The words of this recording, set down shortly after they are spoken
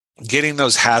getting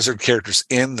those hazard characters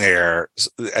in there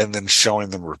and then showing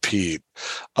them repeat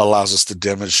allows us to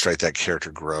demonstrate that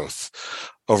character growth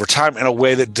over time in a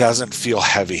way that doesn't feel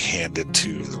heavy-handed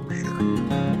to the reader.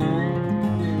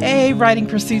 Hey, Writing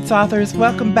Pursuits authors,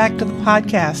 welcome back to the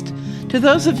podcast. To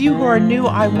those of you who are new,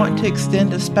 I want to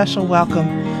extend a special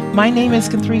welcome. My name is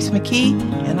Catrice McKee,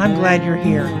 and I'm glad you're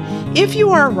here. If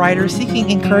you are a writer seeking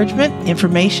encouragement,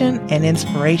 information, and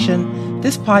inspiration,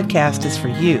 this podcast is for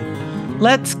you.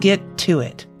 Let's get to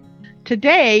it.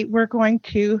 Today, we're going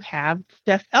to have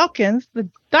Jeff Elkins, the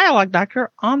dialogue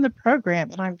doctor, on the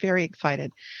program, and I'm very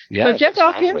excited. Yeah, so Jeff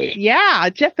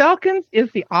Elkins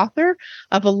is the author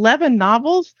of 11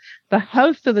 novels, the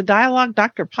host of the Dialogue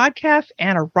Doctor podcast,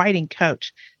 and a writing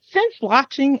coach. Since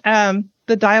launching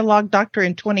the Dialogue Doctor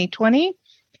in 2020,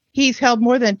 he's held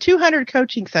more than 200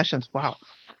 coaching sessions. Wow.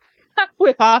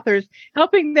 With authors,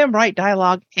 helping them write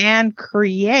dialogue and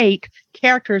create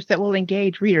characters that will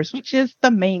engage readers, which is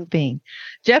the main thing.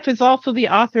 Jeff is also the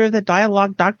author of The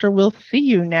Dialogue Doctor Will See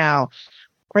You Now.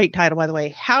 Great title, by the way.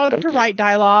 How to write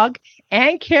dialogue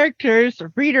and characters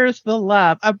readers will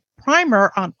love. A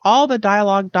primer on all the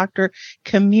Dialogue Doctor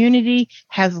community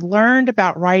has learned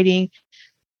about writing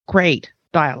great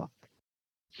dialogue.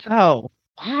 So,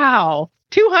 wow,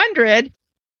 200.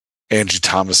 Angie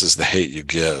Thomas is The Hate You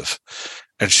Give.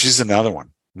 And she's another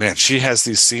one. Man, she has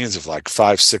these scenes of like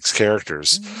 5-6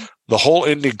 characters. Mm-hmm. The whole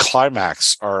ending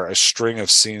climax are a string of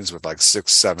scenes with like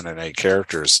 6, 7, and 8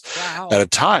 characters at a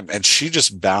time. And she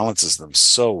just balances them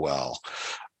so well.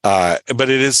 But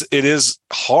it is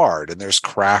hard, and there's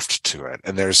craft to it.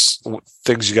 And there's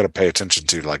things you got to pay attention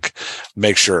to, like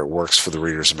make sure it works for the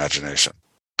reader's imagination.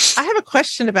 I have a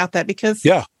question about that because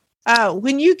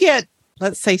when you get,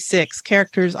 let's say 6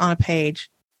 characters on a page.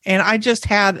 And I just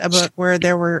had a book where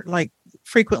there were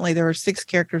frequently there were 6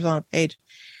 characters on a page.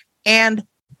 And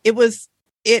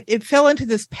it fell into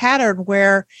this pattern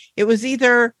where it was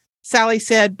either Sally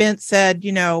said, Bent said,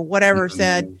 whatever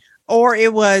said, or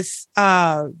it was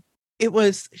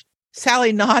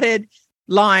Sally nodded,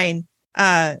 line,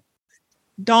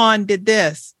 Dawn did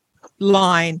this,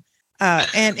 line.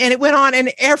 And it went on,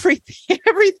 and every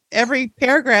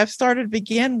paragraph started to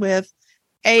begin with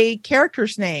a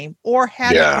character's name or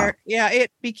had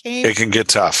it can get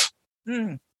tough.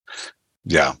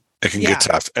 Yeah, it can get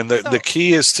tough. And the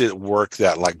key is to work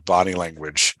that like body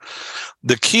language.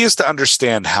 The key is to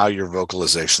understand how your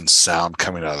vocalizations sound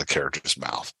coming out of the character's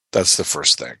mouth. That's the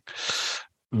first thing.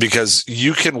 Because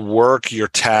you can work your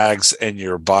tags and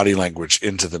your body language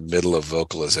into the middle of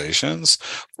vocalizations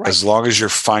as long as you're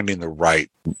finding the right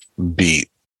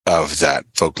beat of that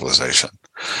vocalization.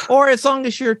 Or as long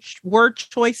as your word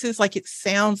choices, like it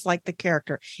sounds like the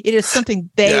character. It is something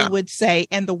they would say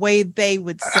and the way they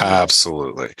would say it.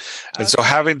 Absolutely. And so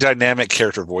having dynamic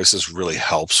character voices really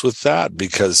helps with that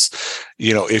because,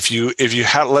 if you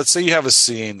have, let's say you have a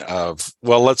scene of,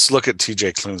 let's look at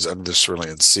TJ Klune's Under the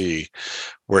Cerulean Sea,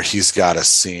 where he's got a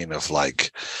scene of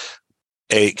like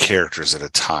 8 characters at a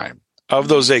time. Of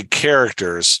those 8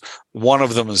 characters, one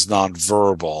of them is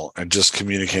nonverbal and just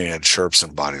communicating in chirps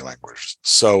and body language.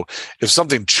 So if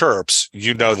something chirps,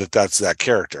 that's that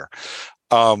character.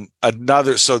 So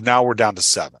now we're down to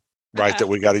 7, right? That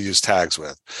we got to use tags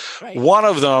with. Right. One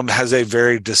of them has a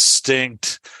very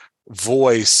distinct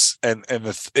voice and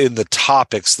in the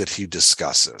topics that he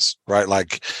discusses, right?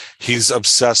 Like he's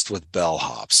obsessed with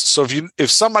bellhops. So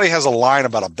if somebody has a line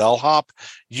about a bellhop,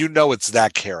 it's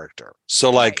that character.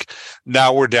 So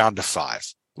now we're down to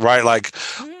 5, right? Like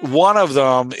one of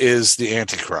them is the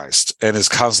Antichrist and is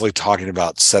constantly talking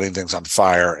about setting things on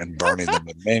fire and burning them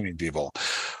and maiming people.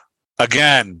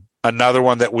 Again, another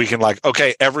one that we can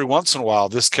every once in a while,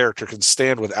 this character can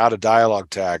stand without a dialogue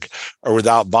tag or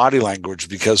without body language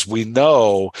because we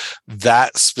know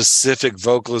that specific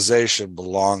vocalization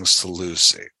belongs to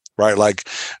Lucy, right? Like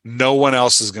no one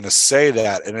else is going to say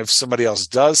that. And if somebody else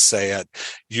does say it,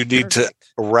 you need to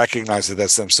recognize that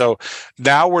that's them. So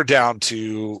now we're down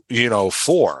to,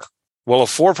 4. Well, a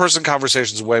 4-person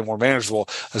conversation is way more manageable,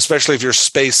 especially if you're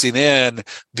spacing in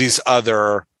these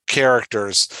other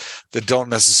characters that don't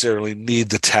necessarily need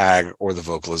the tag or the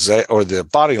vocalization or the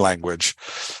body language.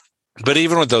 But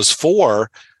even with those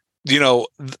 4,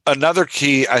 another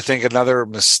key, I think another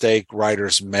mistake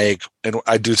writers make, and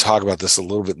I do talk about this a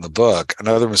little bit in the book,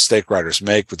 another mistake writers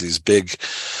make with these big,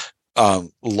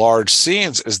 large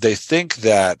scenes is they think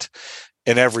that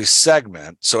in every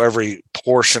segment, so every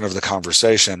portion of the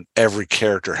conversation, every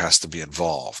character has to be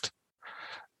involved.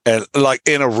 and like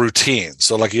in a routine.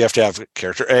 So like you have to have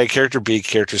character A, character B,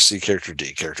 character C, character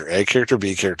D, character A, character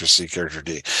B, character C, character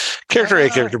D, character A,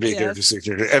 character B, character C,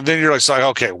 character D. And then you're like, so like,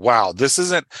 okay, wow, this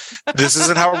isn't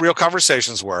how real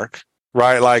conversations work,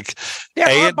 right? Like There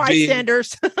A are and B,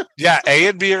 bystanders. yeah, A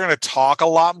and B are going to talk a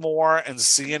lot more, and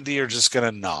C and D are just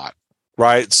going to not.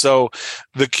 Right. So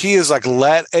the key is like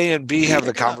let A and B have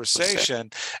the conversation,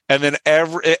 and then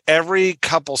every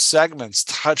couple segments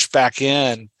touch back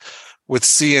in with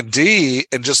C and D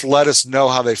and just let us know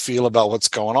how they feel about what's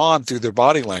going on through their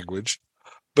body language.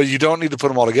 But you don't need to put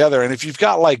them all together. And if you've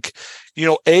got like,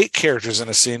 8 characters in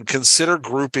a scene, consider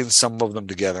grouping some of them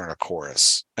together in a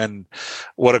chorus. And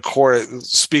what a chorus,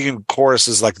 speaking chorus,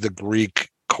 is like the Greek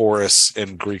chorus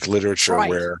in Greek literature,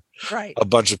 where a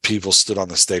bunch of people stood on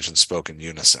the stage and spoke in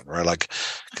unison, right? Like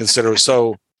consider,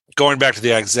 so going back to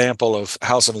the example of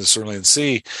House of the Cerulean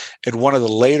Sea, in one of the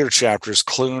later chapters,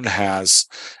 Clune has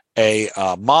a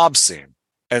mob scene.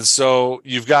 And so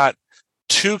you've got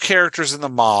 2 characters in the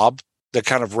mob that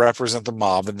kind of represent the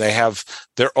mob, and they have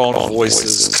their own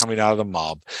voices coming out of the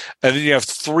mob. And then you have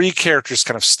 3 characters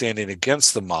kind of standing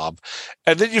against the mob.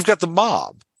 And then you've got the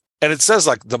mob. And it says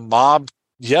like the mob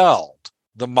yelled,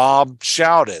 the mob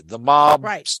shouted, the mob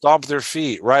stomped their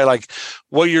feet, right? Like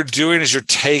what you're doing is you're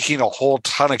taking a whole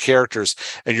ton of characters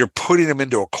and you're putting them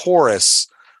into a chorus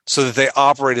so that they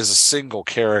operate as a single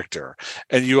character.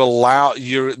 And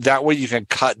that way you can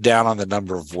cut down on the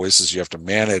number of voices you have to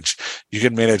manage. You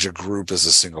can manage a group as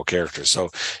a single character. So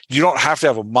you don't have to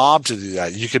have a mob to do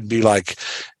that. You can be like,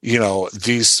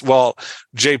 JP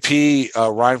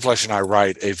Rhineflesh and I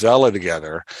write a Vela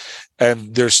together,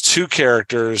 and there's 2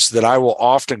 characters that I will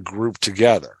often group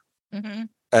together. Mm-hmm.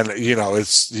 And,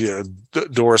 it's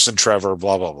Doris and Trevor,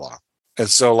 blah, blah, blah. And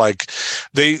so like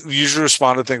they usually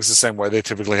respond to things the same way. They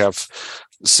typically have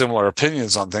similar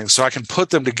opinions on things. So I can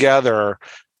put them together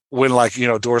when like,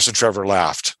 Doris and Trevor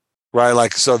laughed, right?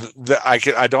 Like, so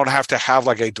I don't have to have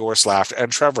like a Doris laughed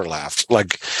and Trevor laughed.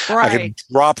 Like I can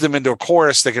drop them into a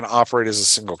chorus. They can operate as a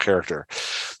single character.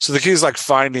 So the key is like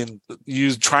trying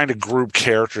to group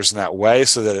characters in that way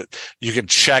so that you can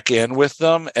check in with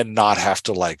them and not have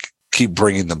to like keep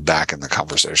bringing them back in the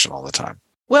conversation all the time.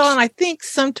 Well, and I think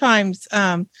sometimes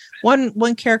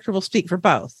one character will speak for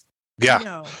both.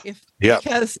 Yeah.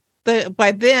 Because at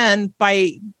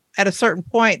a certain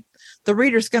point, the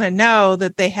reader's going to know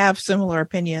that they have similar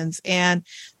opinions, and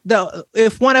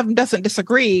if one of them doesn't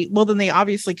disagree, well, then they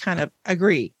obviously kind of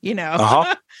agree.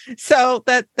 Uh-huh. So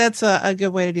that's a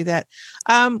good way to do that.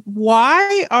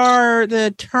 Why are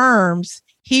the terms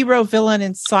hero, villain,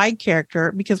 and side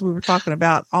character, because we were talking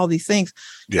about all these things,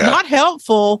 not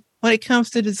helpful when it comes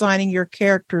to designing your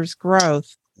character's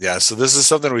growth? Yeah, so this is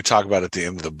something we talk about at the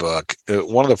end of the book.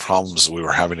 One of the problems we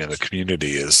were having in the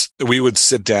community is we would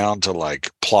sit down to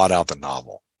like plot out the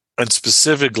novel. And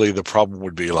specifically, the problem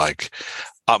would be like,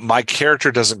 my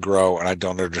character doesn't grow and I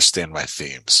don't understand my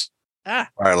themes. All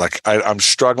right, like I'm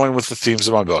struggling with the themes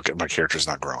of my book and my character's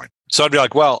not growing. So I'd be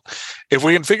like, well, if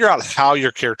we can figure out how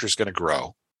your character is going to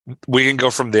grow, we can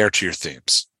go from there to your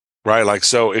themes, right? Like,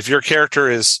 so if your character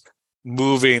is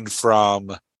moving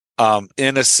from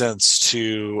innocence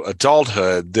to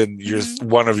adulthood, then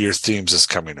one of your themes is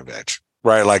coming of age,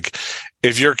 right? Like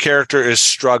if your character is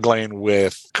struggling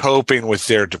with coping with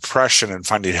their depression and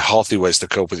finding healthy ways to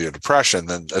cope with your depression,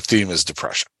 then a theme is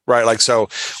depression, right? Like, so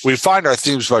we find our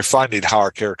themes by finding how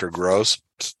our character grows.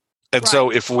 And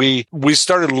so if we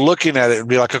started looking at it and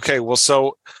be like, okay, well,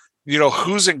 so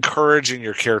who's encouraging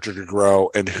your character to grow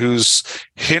and who's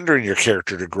hindering your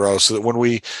character to grow, so that when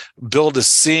we build a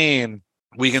scene,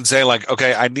 we can say like,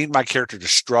 okay, I need my character to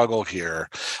struggle here.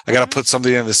 I got to put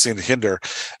something in the scene to hinder.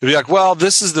 It'd be like, well,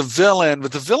 this is the villain,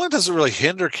 but the villain doesn't really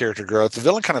hinder character growth. The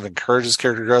villain kind of encourages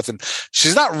character growth, and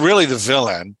she's not really the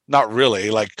villain. Not really.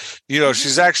 Like,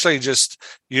 she's actually just,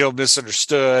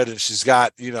 misunderstood, and she's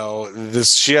got,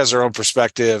 she has her own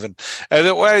perspective, and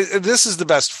this is the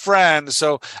best friend.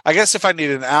 So I guess if I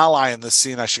need an ally in this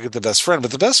scene, I should get the best friend,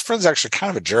 but the best friend's actually kind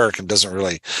of a jerk and doesn't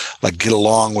really like get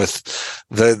along with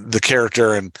the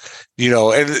character. And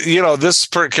this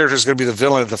character is going to be the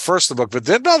villain at the first of the book, but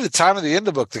then by the time of the end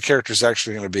of the book, the character is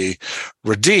actually going to be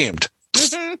redeemed.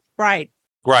 Right.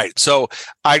 So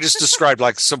I just described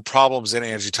like some problems in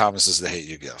Angie Thomas's The Hate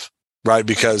You Give, right?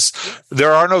 Because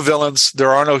there are no villains,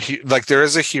 there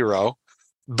is a hero,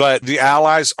 but the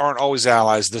allies aren't always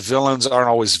allies. The villains aren't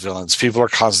always villains. People are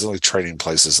constantly trading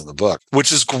places in the book,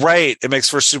 which is great. It makes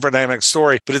for a super dynamic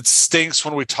story, but it stinks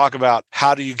when we talk about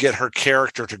how do you get her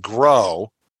character to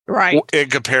grow, Right. in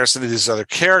comparison to these other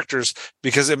characters,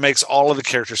 because it makes all of the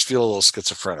characters feel a little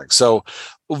schizophrenic. So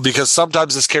because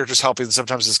sometimes this character's helping,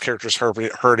 sometimes this character's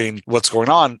hurting what's going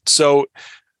on. So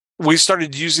we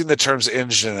started using the terms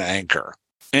engine and anchor.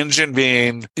 Engine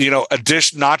being,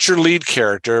 not your lead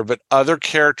character, but other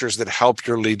characters that help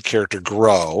your lead character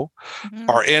grow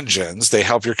are engines. They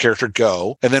help your character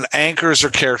go. And then anchors are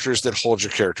characters that hold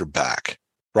your character back.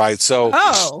 Right.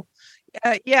 So,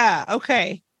 yeah.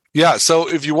 Okay. Yeah. So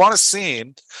if you want a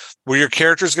scene where your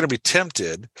character is going to be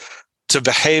tempted to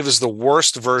behave as the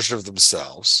worst version of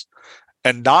themselves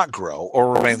and not grow,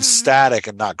 or remain static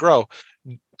and not grow,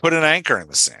 put an anchor in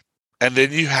the scene. And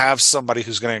then you have somebody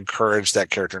who's going to encourage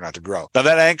that character not to grow. Now,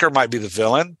 that anchor might be the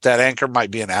villain. That anchor might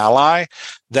be an ally.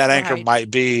 That anchor might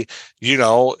be,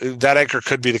 that anchor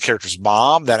could be the character's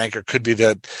mom. That anchor could be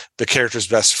the character's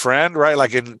best friend, right?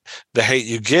 Like in The Hate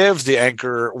You Give,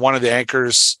 one of the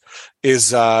anchors is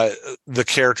the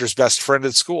character's best friend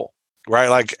at school. Right,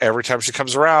 like every time she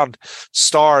comes around,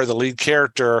 Star, the lead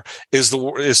character,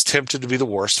 is tempted to be the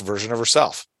worst version of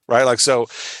herself. Right, like, so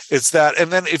it's that.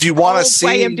 And then if you want to see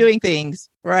way of doing things,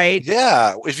 right?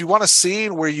 Yeah, if you want a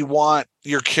scene where you want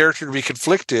your character to be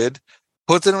conflicted,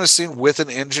 put them in a scene with an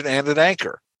engine and an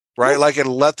anchor, right? Like, and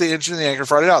let the engine and the anchor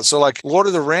fight it out. So, like Lord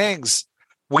of the Rings,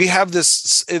 we have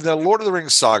this in the Lord of the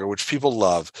Rings saga, which people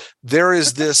love. There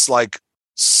is this like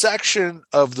section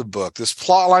of the book, this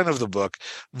plot line of the book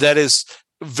that is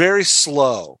very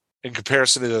slow in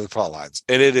comparison to the other plot lines,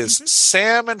 and it is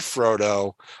Sam and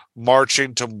Frodo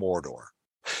marching to Mordor.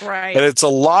 Right. And it's a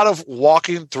lot of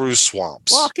walking through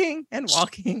swamps. Walking and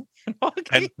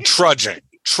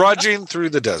trudging through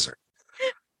the desert.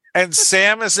 And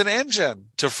Sam is an engine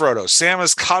to Frodo. Sam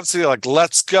is constantly like,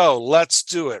 let's go, let's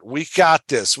do it. We got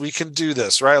this. We can do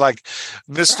this, right? Like,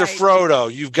 Mr.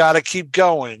 Frodo, you've got to keep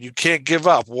going. You can't give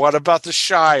up. What about the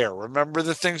Shire? Remember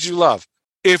the things you love.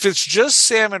 If it's just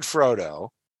Sam and Frodo,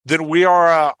 then we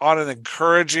are on an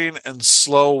encouraging and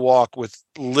slow walk with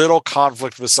little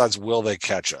conflict besides will they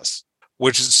catch us,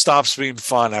 which stops being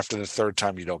fun after the third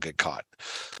time you don't get caught.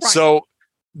 Right. So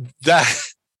that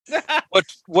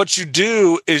what you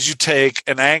do is you take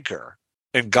an anchor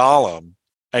in Gollum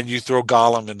and you throw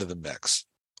Gollum into the mix,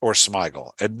 or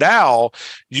Smeagol. And now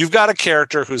you've got a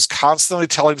character who's constantly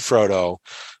telling Frodo,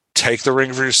 take the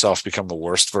ring for yourself, become the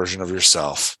worst version of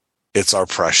yourself. It's our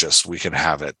precious. We can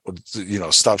have it.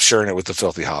 Stop sharing it with the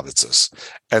filthy hobbitses.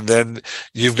 And then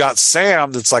you've got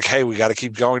Sam that's like, hey, we got to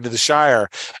keep going to the Shire.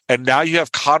 And now you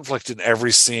have conflict in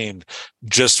every scene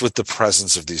just with the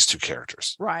presence of these two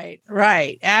characters. Right.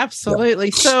 Absolutely.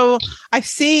 Yeah. So I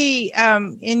see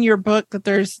in your book that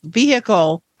there's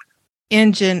vehicle,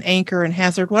 engine, anchor, and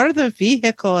hazard. What are the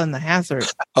vehicle and the hazard?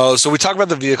 Oh, so we talk about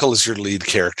the vehicle as your lead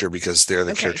character because they're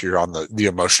the character you're on the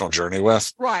emotional journey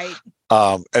with. Right.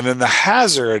 And then the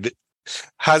hazard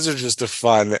is the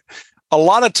fun. A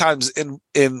lot of times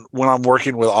in when I'm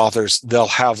working with authors, they'll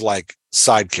have like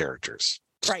side characters.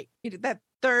 Right. That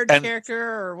third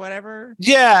character or whatever.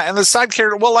 Yeah. And the side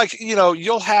character, well, like,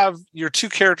 you'll have your two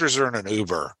characters are in an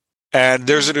Uber and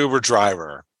there's an Uber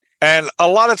driver. And a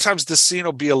lot of times the scene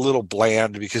will be a little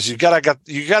bland because you gotta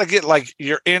get like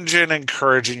your engine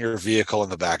encouraging your vehicle in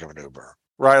the back of an Uber.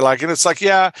 Right. Like, and it's like,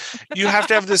 yeah, you have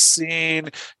to have this scene,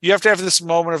 you have to have this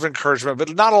moment of encouragement,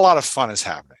 but not a lot of fun is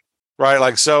happening. Right.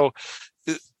 Like, so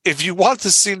if you want the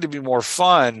scene to be more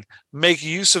fun, make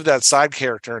use of that side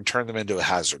character and turn them into a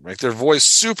hazard. Make their voice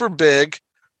super big,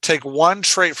 take one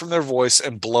trait from their voice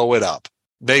and blow it up.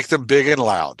 Make them big and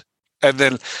loud. And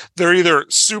then they're either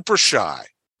super shy,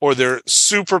 or they're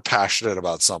super passionate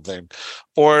about something,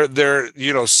 or they're,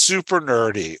 super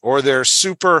nerdy, or they're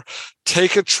super,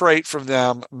 take a trait from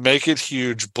them, make it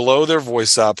huge, blow their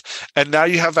voice up. And now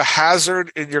you have a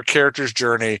hazard in your character's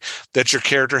journey that your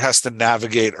character has to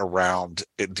navigate around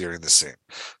it during the scene.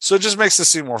 So it just makes the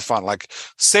scene more fun. Like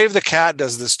Save the Cat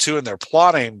does this too in their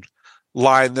plotting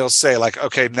line. They'll say like,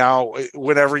 okay, now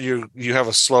whenever you have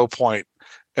a slow point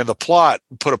in the plot,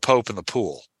 put a Pope in the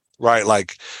pool. Right,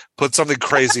 like put something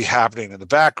crazy happening in the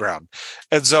background.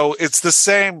 And so it's the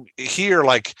same here.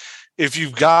 Like if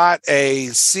you've got a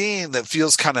scene that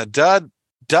feels kind of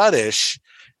duddish,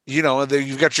 and then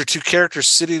you've got your two characters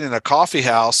sitting in a coffee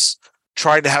house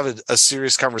trying to have a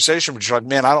serious conversation, but you're like,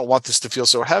 man, I don't want this to feel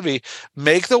so heavy.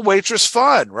 Make the waitress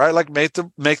fun, right? Like make the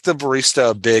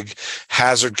barista a big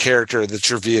hazard character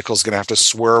that your vehicle is going to have to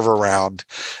swerve around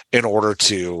in order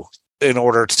to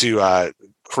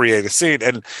create a scene.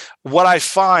 And what I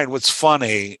find, what's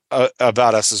funny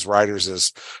about us as writers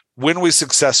is when we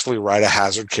successfully write a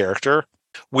hazard character,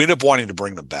 we end up wanting to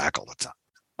bring them back all the time.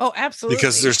 Oh, absolutely.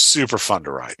 Because they're super fun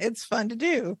to write. It's fun to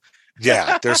do.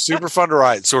 Yeah, they're super fun to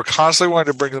write. So we're constantly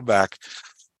wanting to bring them back.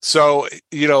 So,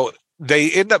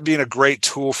 they end up being a great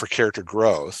tool for character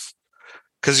growth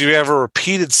because you have a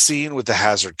repeated scene with the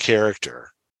Hazard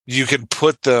character. You can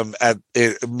put them at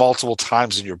it multiple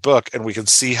times in your book, and we can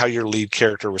see how your lead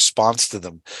character responds to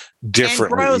them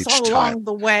differently and grows each along time.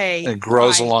 the way. And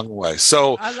grows along the way.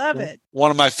 So I love it.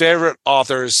 One of my favorite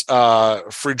authors,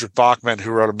 Friedrich Bachmann,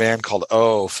 who wrote A Man Called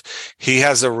Ove, he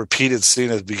has a repeated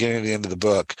scene at the beginning and the end of the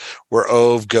book where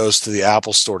Ove goes to the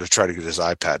Apple store to try to get his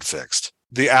iPad fixed.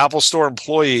 The Apple Store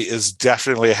employee is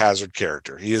definitely a Hazard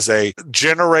character. He is a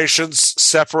generations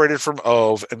separated from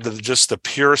Ove and just the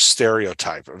pure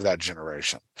stereotype of that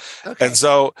generation. Okay. And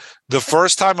so the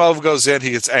first time Ove goes in,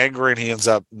 he gets angry and he ends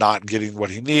up not getting what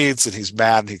he needs and he's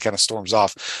mad and he kind of storms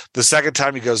off. The second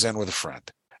time he goes in with a friend.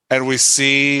 And we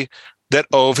see that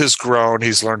Ove has grown.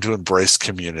 He's learned to embrace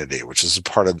community, which is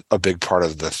a big part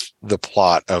of the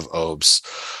plot of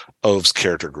Ove's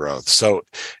character growth. So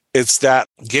it's that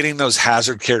getting those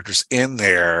Hazard characters in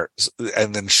there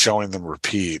and then showing them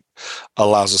repeat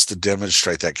allows us to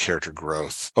demonstrate that character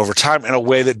growth over time in a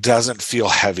way that doesn't feel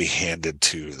heavy-handed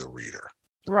to the reader.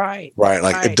 Right.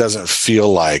 Like it doesn't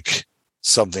feel like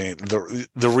something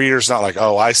the reader's not like,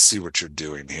 oh, I see what you're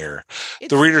doing here.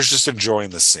 The reader's just enjoying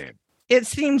the scene. It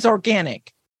seems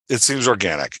organic.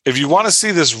 If you want to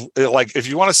see this, if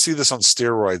you want to see this on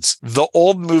steroids, the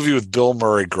old movie with Bill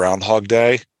Murray, Groundhog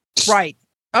Day. Right.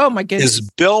 Oh my goodness. Is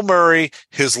Bill Murray,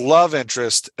 his love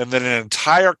interest, and then an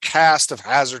entire cast of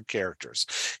Hazard characters.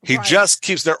 He just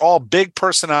keeps, they're all big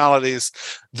personalities.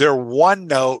 They're one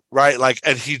note, right?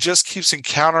 And he just keeps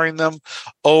encountering them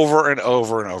over and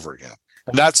over and over again.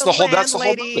 And that's the whole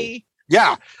movie.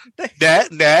 Yeah.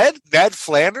 Ned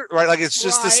Flanders, right? It's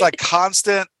just this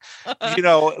constant,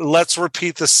 let's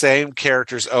repeat the same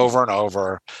characters over and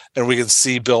over. And we can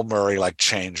see Bill Murray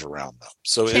change around them.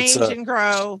 So change and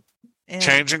grow.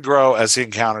 Change and grow as he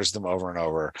encounters them over and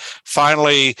over,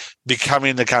 finally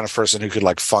becoming the kind of person who could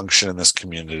function in this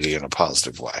community in a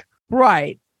positive way.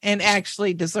 Right. And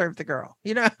actually deserve the girl,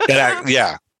 Yeah.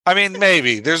 I mean,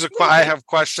 maybe I have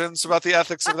questions about the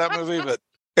ethics of that movie, but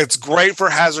it's great for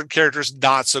Hazard characters,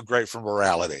 not so great for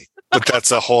morality, but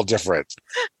that's a whole different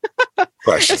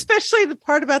question. Especially the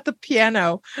part about the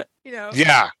piano,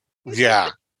 Yeah.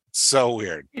 So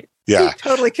weird. Yeah. He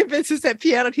totally convinces that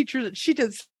piano teacher that she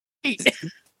does.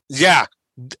 Yeah.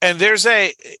 And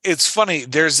it's funny,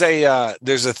 there's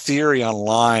a theory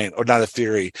online, or not a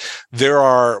theory. There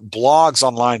are blogs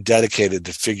online dedicated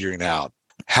to figuring out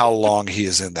how long he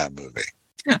is in that movie.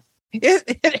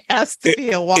 It has to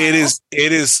be a while.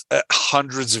 It is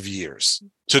hundreds of years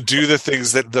to do the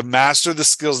things that the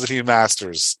skills that he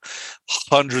masters,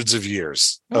 hundreds of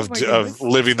years of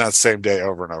living that same day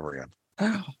over and over again.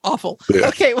 Oh, awful. Yeah.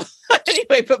 Okay. Well,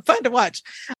 anyway, but fun to watch.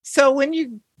 So when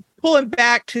you pulling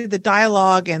back to the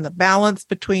dialogue and the balance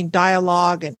between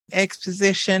dialogue and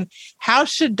exposition, how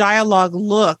should dialogue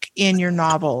look in your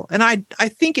novel? And I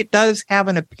think it does have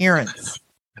an appearance.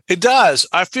 It does.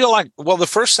 I feel the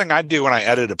first thing I do when I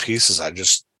edit a piece is I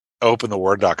just open the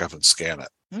Word doc up and scan it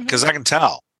because I can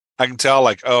tell.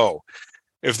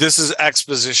 If this is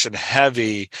exposition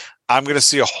heavy, I'm going to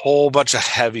see a whole bunch of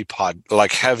heavy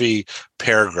paragraphs,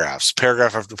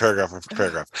 paragraph after paragraph after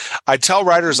paragraph. I tell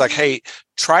writers hey,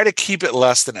 try to keep it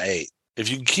less than 8. If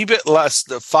you can keep it less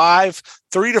than 5,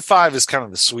 3 to 5 is kind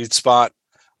of the sweet spot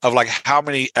of how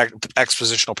many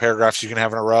expositional paragraphs you can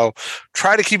have in a row.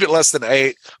 Try to keep it less than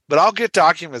 8, but I'll get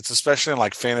documents, especially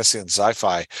in fantasy and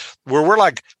sci-fi, where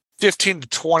we're 15 to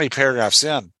 20 paragraphs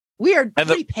in. We are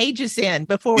 3 pages in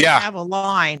before we have a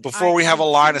line. Before we have a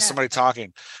line of somebody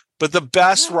talking. But the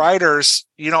best writers,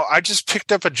 I just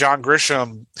picked up a John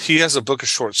Grisham. He has a book of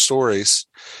short stories.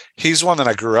 He's one that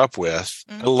I grew up with.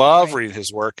 I love reading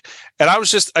his work. And I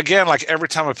was just, again, every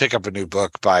time I pick up a new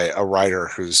book by a writer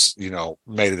who's,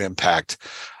 made an impact,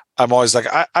 I'm always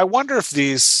I wonder if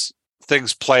these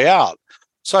things play out.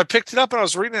 So I picked it up and I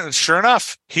was reading it. And sure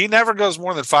enough, he never goes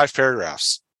more than 5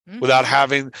 paragraphs without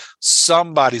having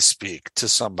somebody speak to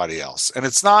somebody else. And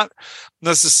it's not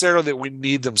necessarily that we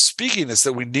need them speaking, it's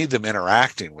that we need them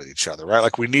interacting with each other,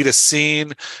 right? We need a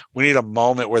scene, we need a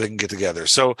moment where they can get together.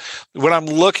 So when I'm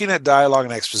looking at dialogue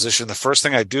and exposition, the first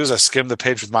thing I do is I skim the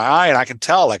page with my eye and I can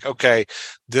tell okay,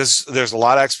 there's a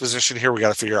lot of exposition here. We got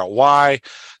to figure out why.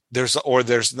 There's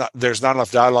not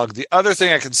enough dialogue. The other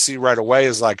thing I can see right away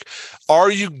is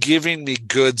are you giving me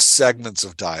good segments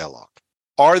of dialogue?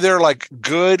 Are there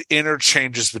good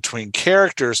interchanges between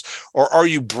characters, or are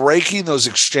you breaking those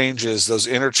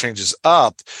interchanges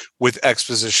up with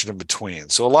exposition in between?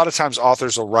 So a lot of times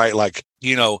authors will write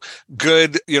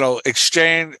good,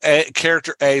 exchange.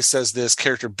 Character A says this,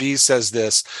 character B says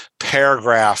this,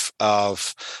 paragraph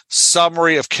of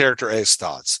summary of character A's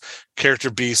thoughts. Character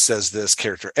B says this,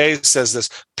 character A says this,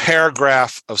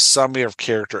 paragraph of summary of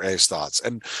character A's thoughts.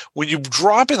 And when you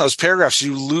drop in those paragraphs,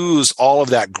 you lose all of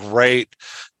that great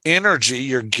energy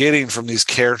you're getting from these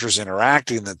characters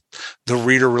interacting that the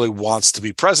reader really wants to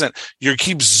be present. You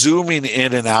keep zooming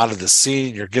in and out of the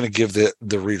scene. You're going to give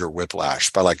the reader whiplash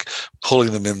by like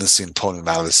pulling them in the scene, pulling them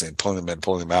out of the scene, pulling them in,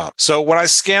 pulling them out. So when I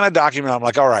scan a document, I'm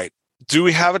like, all right, do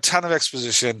we have a ton of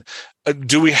exposition?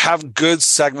 Do we have good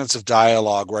segments of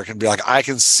dialogue where I can be like, I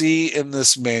can see in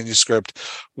this manuscript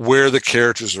where the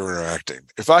characters are interacting?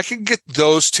 If I can get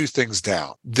those two things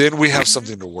down, then we have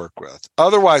something to work with.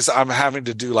 Otherwise, I'm having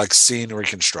to do like scene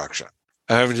reconstruction.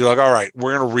 I'm having to do like, all right,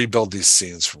 we're going to rebuild these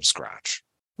scenes from scratch.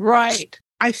 Right.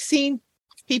 I've seen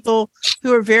people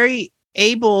who are very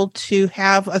able to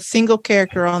have a single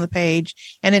character on the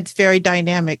page and it's very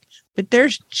dynamic, but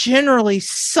there's generally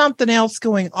something else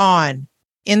going on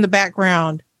in the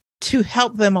background to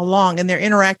help them along, and they're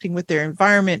interacting with their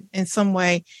environment in some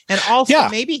way, and also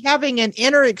maybe having an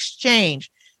inner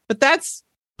exchange. But that's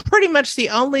pretty much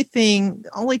the only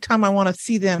time I want to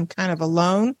see them kind of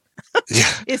alone.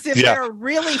 Is if they're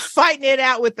really fighting it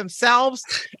out with themselves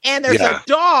and there's a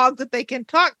dog that they can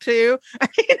talk to.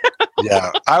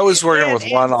 I was working with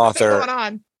one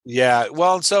author. Yeah.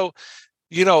 Well, so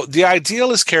the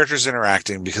ideal is characters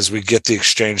interacting because we get the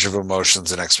exchange of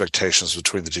emotions and expectations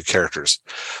between the two characters.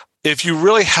 If you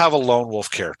really have a lone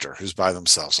wolf character who's by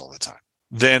themselves all the time,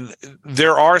 then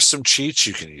there are some cheats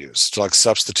you can use to like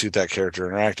substitute that character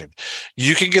interacting.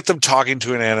 You can get them talking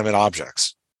to inanimate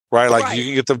objects, right? Like you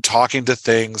can get them talking to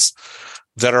things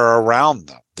that are around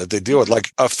them that they deal with.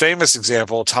 Like a famous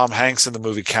example, Tom Hanks in the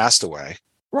movie Castaway.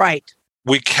 Right.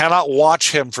 We cannot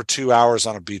watch him for 2 hours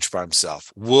on a beach by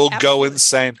himself. We'll go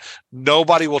insane.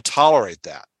 Nobody will tolerate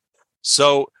that.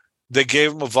 So they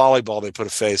gave him a volleyball. They put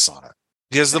a face on it.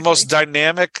 He has the most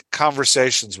dynamic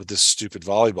conversations with this stupid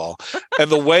volleyball. And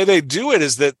the way they do it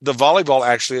is that the volleyball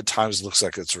actually at times looks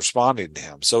like it's responding to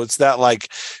him. So it's that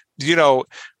like,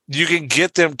 you can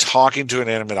get them talking to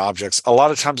inanimate objects. A lot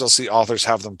of times I'll see authors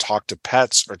have them talk to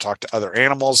pets or talk to other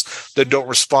animals that don't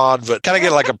respond, but kind of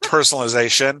get like a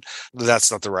personalization.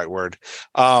 That's not the right word.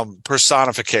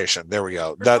 Personification. There we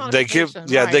go. That they give,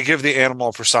 they give the animal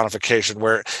a personification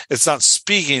where it's not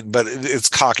speaking, but it's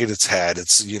cocking its head.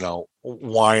 It's,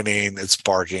 whining, it's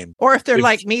barking. Or if they're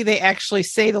like me, they actually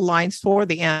say the lines for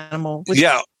the animal.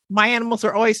 My animals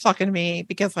are always talking to me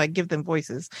because I give them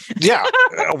voices.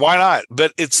 Why not?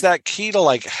 But it's that key to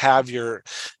like have your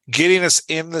getting us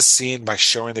in the scene by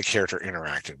showing the character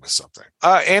interacting with something.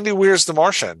 Andy Weir's The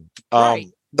Martian.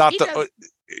 He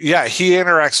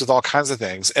interacts with all kinds of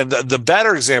things. And the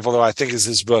better example, though, I think, is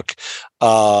his book,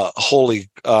 Holy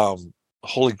Grail?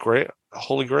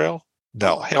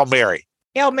 No, Hail Mary.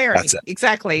 Hail Mary. That's it.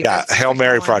 Exactly. Yeah, Hail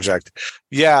Mary Project.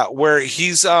 Yeah, where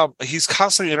he's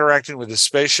constantly interacting with his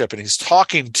spaceship and he's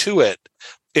talking to it.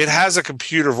 It has a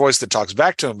computer voice that talks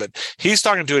back to him, but he's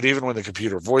talking to it even when the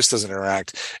computer voice doesn't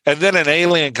interact. And then an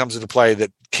alien comes into play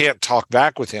that can't talk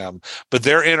back with him, but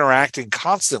they're interacting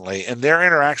constantly, and their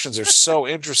interactions are so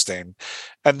interesting.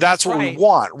 And that's what we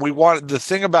want. We want the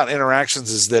thing about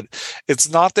interactions is that it's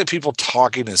not that people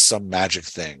talking is some magic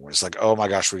thing where it's like, oh my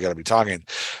gosh, we got to be talking.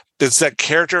 It's that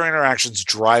character interactions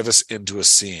drive us into a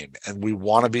scene, and we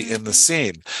want to be in the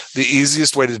scene. The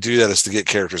easiest way to do that is to get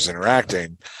characters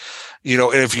interacting.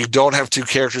 And if you don't have two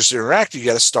characters to interact, you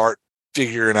got to start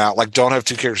figuring out, like, don't have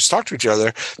two characters talk to each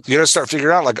other. You got to start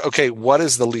figuring out, like, okay, what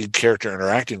is the lead character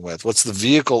interacting with? What's the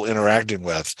vehicle interacting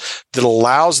with that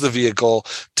allows the vehicle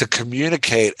to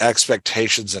communicate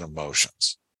expectations and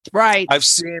emotions? Right. I've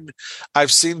seen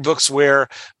books where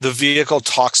the vehicle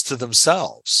talks to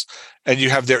themselves, and you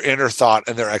have their inner thought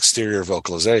and their exterior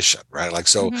vocalization, right? Like,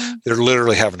 so they're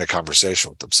literally having a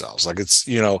conversation with themselves. Like, it's,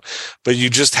 but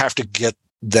you just have to get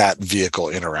that vehicle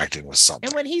interacting with something.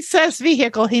 And when he says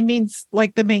vehicle, he means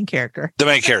like the main character. The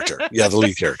main character. Yeah, the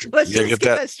lead character. Let's just get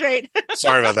that straight.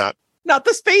 Sorry about that. Not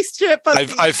the spaceship.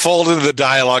 I folded the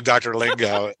dialogue, Dr.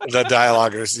 Lingo, the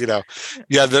dialoguers, the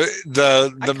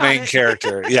main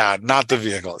character. Yeah, not the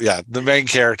vehicle. Yeah, the main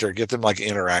character. Get them like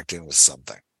interacting with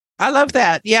something. I love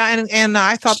that. Yeah, and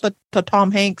I thought that the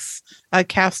Tom Hanks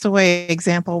Castaway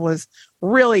example was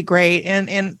really great.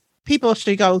 And people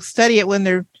should go study it when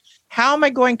they're, how am I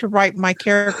going to write my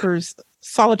characters'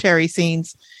 solitary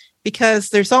scenes? Because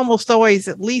there's almost always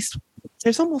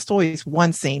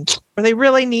one scene where they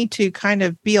really need to kind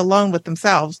of be alone with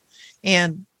themselves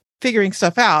and figuring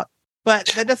stuff out.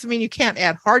 But that doesn't mean you can't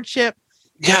add hardship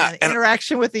Yeah, and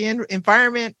interaction with the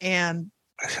environment and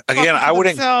again, I would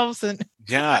and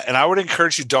I would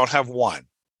encourage you don't have one.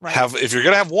 Right. If you're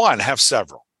going to have one, have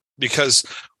several, because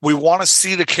we want to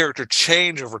see the character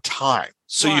change over time.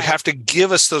 So you have to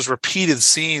give us those repeated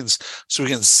scenes so we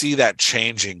can see that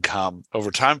changing come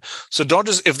over time. So don't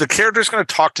just, if the character is going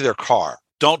to talk to their car,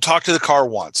 don't talk to the car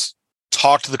once.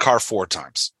 Talk to the car 4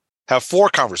 times. Have 4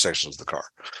 conversations with the car.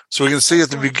 So we can see at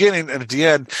the beginning and at the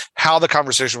end how the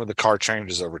conversation with the car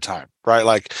changes over time, right?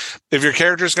 Like if your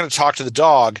character is going to talk to the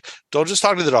dog, don't just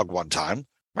talk to the dog one time.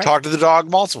 Right. Talk to the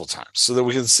dog multiple times so that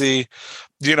we can see,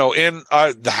 in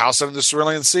the House Under the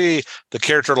Cerulean Sea, the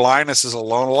character Linus is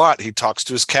alone a lot. He talks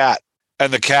to his cat,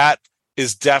 and the cat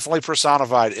is definitely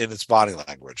personified in its body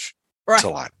language to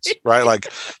Linus, right? Like,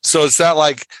 so it's that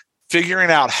like figuring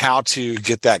out how to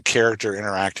get that character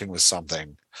interacting with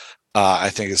something. I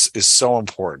think is so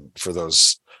important for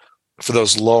those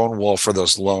lone wolf, for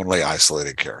those lonely,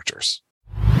 isolated characters.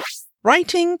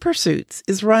 Writing Pursuits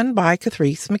is run by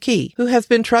Catrice McKee, who has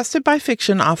been trusted by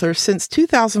fiction authors since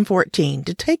 2014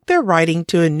 to take their writing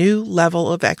to a new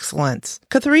level of excellence.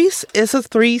 Catrice is a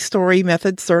 3-story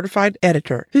method certified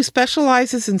editor who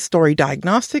specializes in story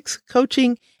diagnostics,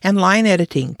 coaching, and line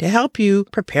editing to help you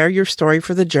prepare your story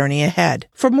for the journey ahead.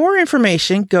 For more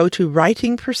information, go to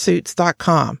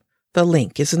writingpursuits.com. The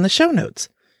link is in the show notes.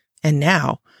 And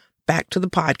now, back to the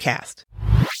podcast.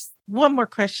 One more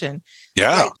question.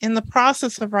 Yeah. Like, in the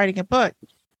process of writing a book,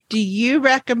 do you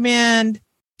recommend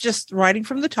just writing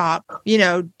from the top,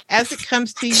 as it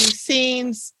comes to you,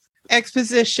 scenes,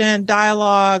 exposition,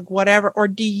 dialogue, whatever, or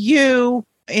do you,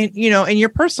 in your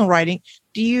personal writing,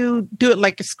 do you do it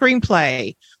like a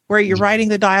screenplay where you're writing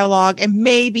the dialogue and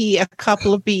maybe a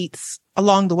couple of beats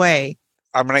along the way?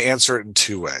 I'm going to answer it in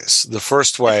 2 ways. The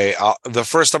first way, I'm going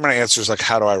to answer is like,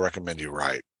 how do I recommend you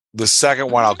write? The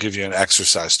second one, I'll give you an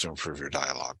exercise to improve your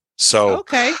dialogue. So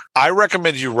I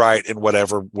recommend you write in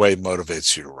whatever way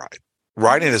motivates you to write.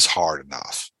 Writing is hard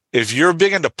enough. If you're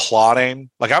big into plotting,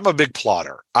 like I'm a big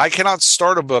plotter, I cannot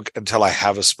start a book until I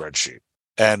have a spreadsheet.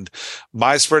 And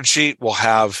my spreadsheet will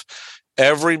have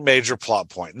every major plot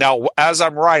point. Now, as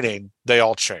I'm writing, they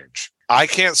all change. I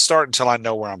can't start until I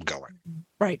know where I'm going.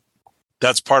 Right.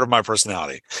 That's part of my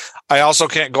personality. I also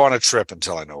can't go on a trip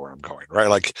until I know where I'm going, right?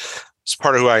 Like, it's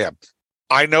part of who I am.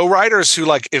 I know writers who,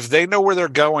 like, if they know where they're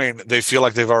going, they feel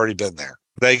like they've already been there.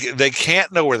 They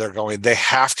can't know where they're going. They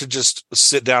have to just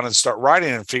sit down and start writing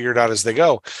and figure it out as they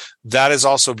go. That is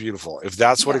also beautiful. If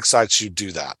that's what excites you,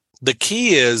 do that. The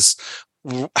key is,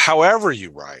 however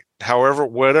you write,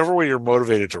 whatever way you're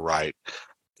motivated to write,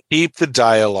 keep the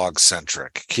dialogue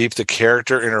centric, keep the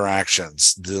character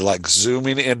interactions, like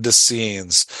zooming into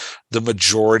scenes, the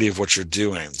majority of what you're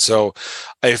doing. So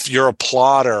if you're a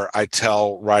plotter, I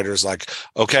tell writers like,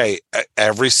 okay,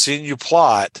 every scene you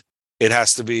plot, it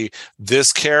has to be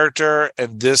this character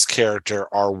and this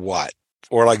character are what,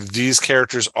 or like these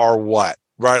characters are what,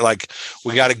 right? Like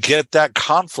we got to get that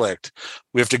conflict.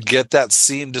 We have to get that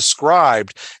scene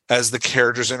described as the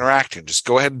characters interacting. Just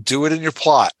go ahead and do it in your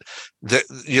plot.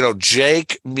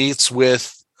 Jake meets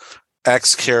with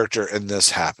X character and this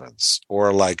happens,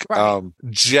 or like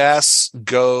Jess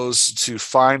goes to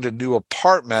find a new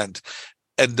apartment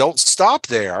and don't stop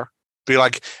there. Be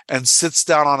like, and sits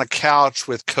down on a couch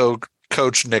with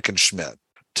Coach Nick and Schmidt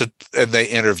and they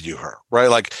interview her, right?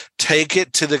 Like take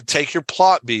your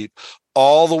plot beat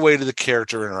all the way to the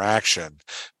character interaction,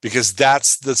 because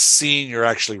that's the scene you're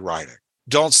actually writing.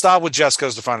 Don't stop with Jess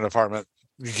goes to find an apartment.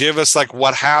 Give us like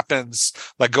what happens,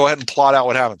 like go ahead and plot out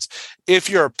what happens. If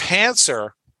you're a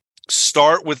pantser,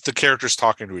 start with the characters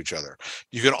talking to each other.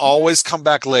 You can always come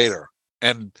back later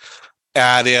and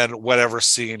add in whatever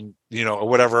scene, or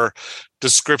whatever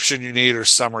description you need or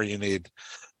summary you need.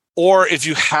 Or if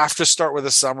you have to start with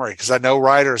a summary, because I know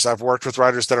I've worked with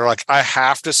writers that are like, I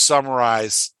have to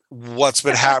summarize what's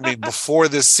been happening before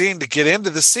this scene to get into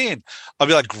the scene. I'll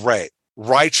be like, great.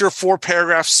 Write your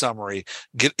 4-paragraph summary,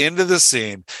 get into the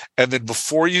scene, and then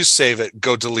before you save it,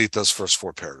 go delete those first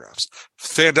 4 paragraphs.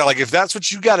 Fantastic. Like if that's what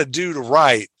you got to do to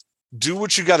write, do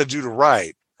what you got to do to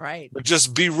write. Right. But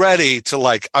just be ready to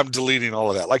like, I'm deleting all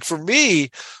of that. Like for me,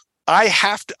 I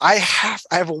have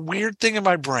a weird thing in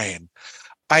my brain.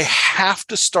 I have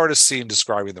to start a scene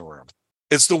describing the room.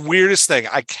 It's the weirdest thing.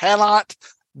 I cannot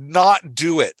not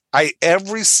do it.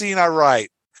 Every scene I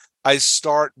write, I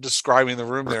start describing the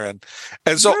room they're in.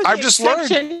 And so I've just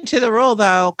learned to the rule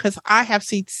though, because I have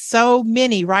seen so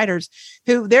many writers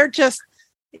who they're just,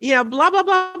 blah, blah,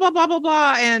 blah, blah, blah, blah,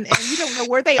 blah. And you don't know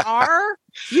where they are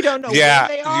You don't know Yeah,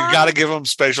 where they are. you got to give them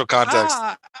spatial context.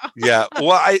 Ah. Yeah.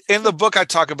 Well, in the book, I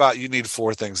talk about you need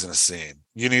 4 things in a scene.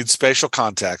 You need spatial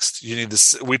context. You need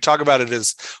to. We talk about it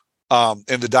as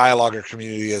in the dialoguer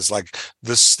community as like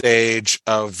the stage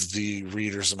of the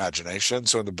reader's imagination.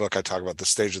 So in the book, I talk about the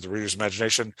stage of the reader's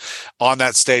imagination. On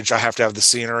that stage, I have to have the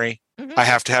scenery. Mhm. I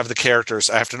have to have the characters.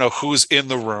 I have to know who's in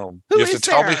the room. Who you have is to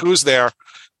tell me there? who's there.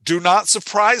 Do not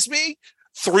surprise me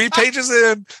 3 pages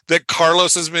in that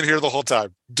Carlos has been here the whole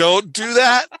time. Don't do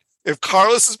that. If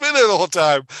Carlos has been there the whole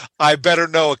time, I better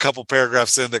know a couple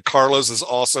paragraphs in that Carlos is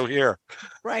also here.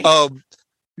 Right.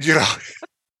 You know,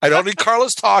 I don't need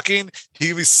Carlos talking.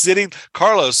 He can be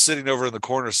Carlos sitting over in the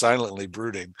corner silently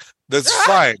brooding. That's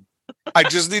fine. I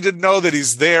just need to know that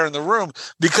he's there in the room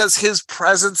because his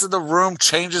presence in the room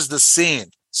changes the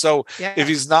scene. So if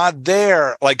he's not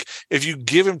there, like if you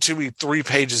give him to me 3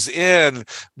 pages in,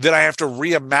 then I have to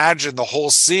reimagine the whole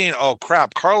scene. Oh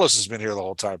crap, Carlos has been here the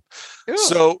whole time. Ew.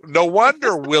 So no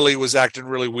wonder Willie was acting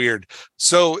really weird.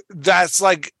 So that's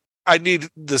like, I need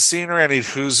the scenery. I need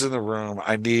who's in the room.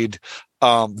 I need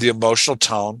the emotional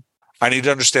tone. I need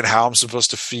to understand how I'm supposed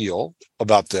to feel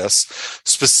about this,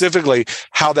 specifically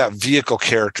how that vehicle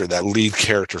character, that lead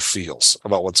character feels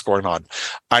about what's going on.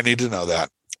 I need to know that.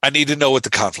 I need to know what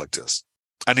the conflict is.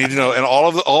 I need to know, and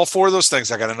all 4 of those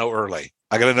things I got to know early.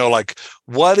 I got to know, like,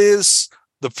 what is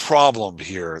the problem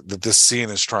here that this scene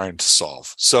is trying to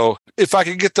solve. So if I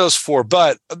can get those 4,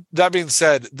 but that being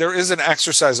said, there is an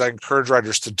exercise I encourage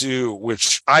writers to do,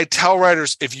 which I tell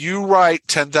writers, if you write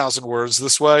 10,000 words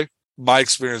this way, my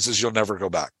experience is you'll never go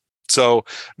back. So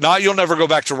you'll never go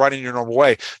back to writing your normal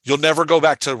way. You'll never go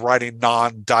back to writing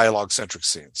non-dialogue centric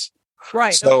scenes.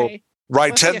 Right. So okay.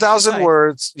 Write 10,000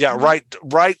 words. Yeah. Mm-hmm.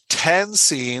 Write 10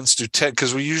 scenes, do 10.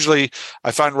 Cause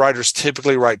I find writers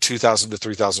typically write 2,000 to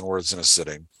 3,000 words in a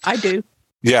sitting. I do.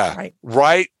 Yeah. Right.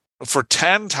 Write for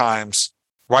 10 times,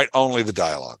 write only the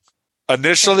dialogue.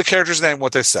 Initial the character's name,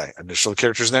 what they say. Initial the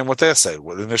character's name, what they say.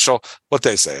 Initial what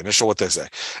they say. Initial what they say.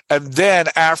 And then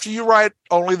after you write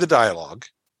only the dialogue,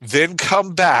 then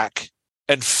come back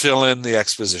and fill in the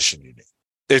exposition you need.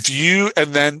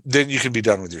 Then you can be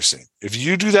done with your scene. If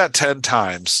you do that 10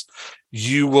 times,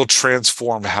 you will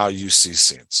transform how you see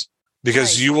scenes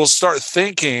because you will start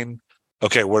thinking,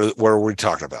 okay, what are we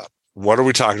talking about? What are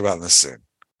we talking about in this scene?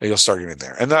 And you'll start getting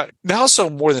there. And that now so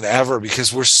more than ever,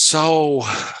 because we're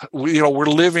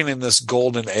living in this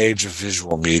golden age of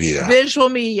visual media. Visual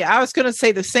media. I was going to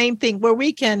say the same thing where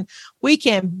we can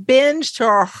binge to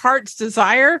our heart's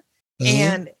desire.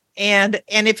 Mm-hmm. And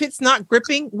if it's not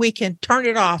gripping, we can turn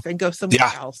it off and go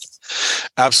somewhere else.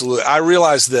 Absolutely. I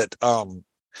realized that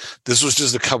this was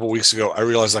just a couple weeks ago. I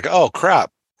realized like, oh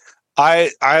crap.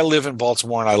 I live in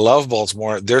Baltimore and I love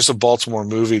Baltimore. There's a Baltimore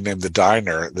movie named The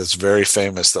Diner that's very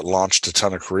famous that launched a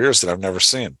ton of careers that I've never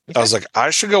seen. Okay. I was like,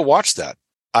 I should go watch that.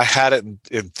 I had it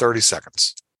in 30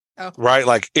 seconds. Oh. Right?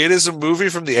 Like it is a movie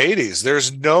from the 80s.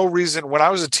 There's no reason. When I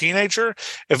was a teenager,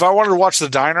 if I wanted to watch The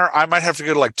Diner, I might have to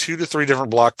go to like 2 to 3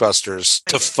 different Blockbusters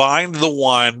to find the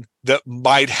one that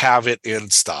might have it in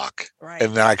stock. Right.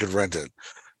 And then I could rent it.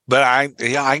 But I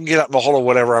can get a hold of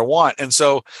whatever I want. And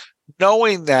so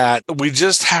knowing that, we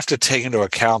just have to take into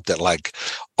account that like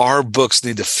our books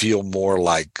need to feel more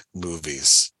like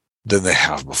movies than they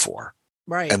have before.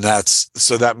 Right. And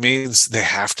that means they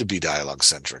have to be dialogue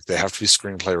centric. They have to be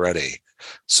screenplay ready.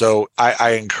 So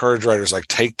I encourage writers like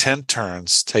take 10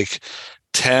 turns, take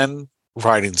 10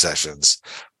 writing sessions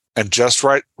and just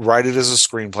write it as a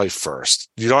screenplay first.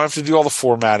 You don't have to do all the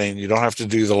formatting. You don't have to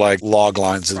do the like log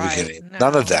lines at the beginning.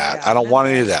 None of that. Yeah, I don't want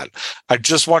any of that. I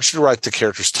just want you to write the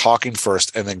characters talking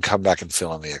first and then come back and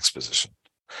fill in the exposition.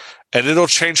 And it'll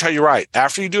change how you write.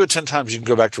 After you do it 10 times, you can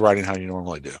go back to writing how you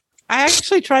normally do. I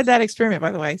actually tried that experiment,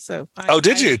 by the way. So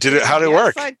did you? How did it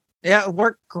work? It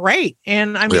worked great.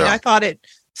 And I mean, I thought it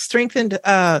strengthened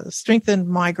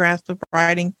my grasp of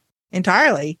writing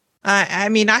entirely. I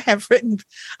mean, I've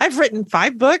written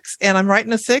 5 books and I'm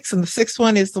writing a 6th, and the 6th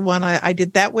one is the one I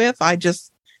did that with. I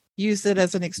just used it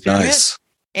as an experiment. Nice.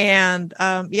 And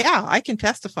I can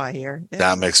testify here.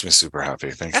 That makes me super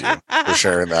happy. Thank you for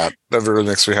sharing that. That really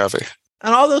makes me happy.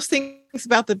 And all those things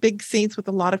about the big scenes with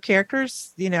a lot of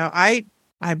characters, I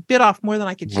bit off more than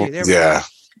I could chew.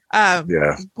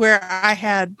 Where I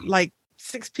had like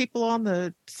 6 people on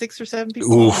the 6 or 7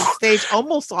 people on the stage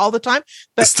almost all the time.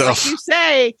 But like you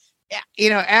say,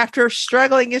 after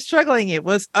struggling, it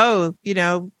was, split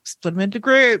them into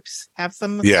groups, have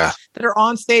some that are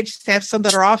on stage, have some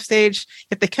that are off stage.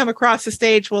 If they come across the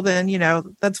stage, well, then,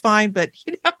 that's fine. But,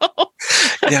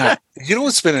 Yeah.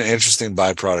 What's been an interesting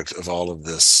byproduct of all of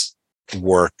this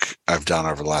work I've done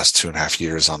over the last 2.5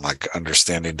 years on like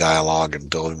understanding dialogue and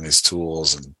building these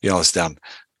tools and, it's down.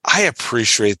 I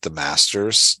appreciate the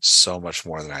masters so much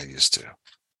more than I used to.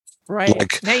 Right.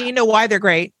 Like, now you know why they're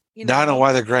great. Now I know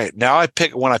why they're great. Now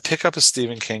when I pick up a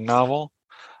Stephen King novel,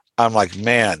 I'm like,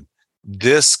 man,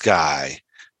 this guy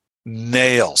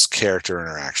nails character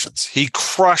interactions. He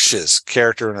crushes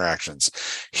character interactions.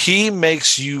 He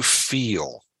makes you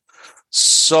feel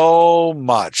so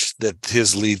much that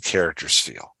his lead characters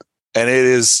feel. And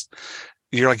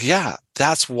you're like, yeah,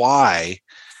 that's why.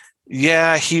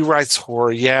 Yeah, he writes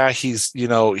horror. Yeah, he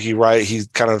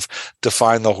kind of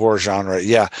defined the horror genre.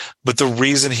 Yeah. But the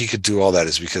reason he could do all that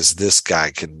is because this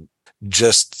guy can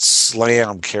just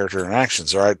slam character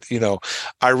interactions. All right.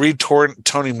 I read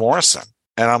Toni Morrison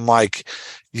and I'm like,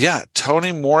 yeah,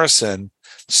 Toni Morrison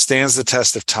stands the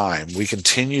test of time. We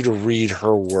continue to read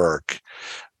her work.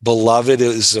 Beloved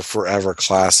is a forever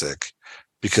classic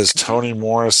because Toni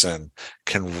Morrison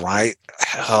can write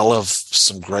hell of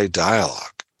some great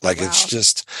dialogue. Like, wow. It's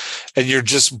just, and you're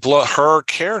just her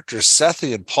characters,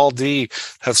 Sethi and Paul D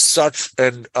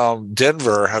and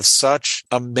Denver have such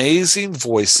amazing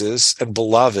voices, and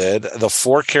Beloved, the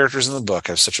 4 characters in the book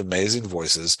have such amazing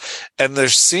voices, and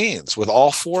there's scenes with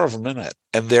all 4 of them in it,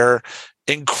 and they're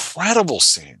incredible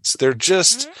scenes. They're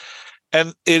just,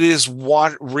 and it is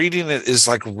reading it is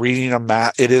like reading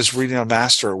reading a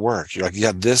master at work. You're like,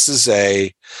 yeah,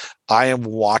 I am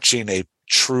watching a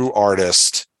true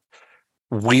artist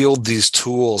wield these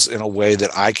tools in a way that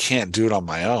I can't do it on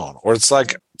my own. Or it's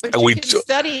like, but you can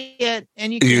study it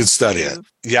and you can study it.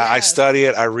 Yeah, I study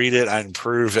it, I read it, I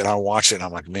improve it, I watch it, and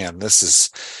I'm like, man, this is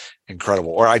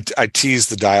incredible. Or I tease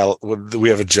the dialogue. We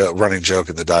have a running joke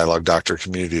in the Dialogue Doctor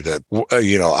community that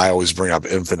I always bring up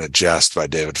Infinite Jest by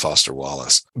David Foster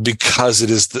Wallace because it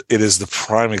is the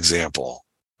prime example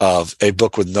of a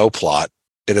book with no plot.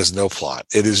 It has no plot.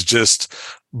 It is just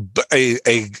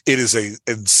it is a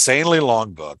insanely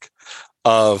long book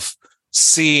of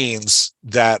scenes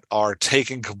that are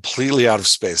taken completely out of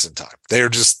space and time. They are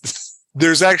just,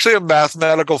 there's actually a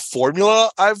mathematical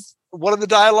formula one of the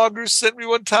dialoguers sent me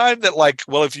one time that like,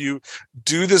 well, if you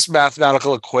do this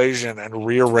mathematical equation and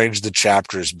rearrange the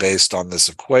chapters based on this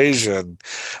equation,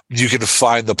 you can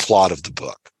find the plot of the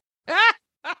book.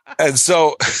 And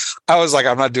so I was like,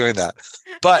 I'm not doing that.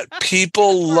 But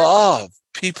people love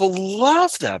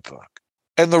that book.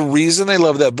 And the reason they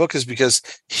love that book is because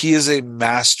he is a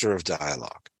master of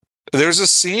dialogue. There's a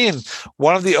scene,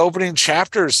 one of the opening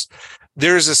chapters,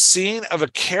 there's a scene of a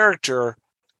character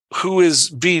who is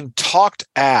being talked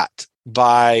at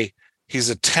by, he's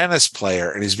a tennis player,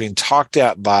 and he's being talked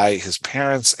at by his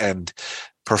parents and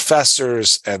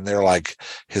professors, and they're like,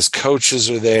 his coaches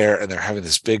are there, and they're having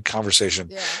this big conversation.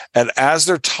 Yeah. And as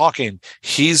they're talking,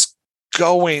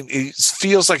 it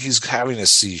feels like he's having a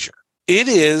seizure. It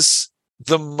is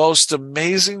the most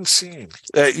amazing scene.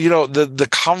 The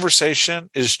conversation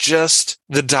is just,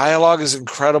 the dialogue is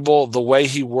incredible. The way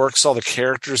he works all the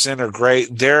characters in are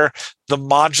great. The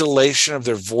modulation of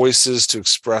their voices to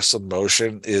express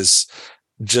emotion is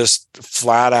just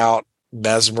flat out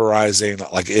mesmerizing.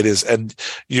 Like it is. And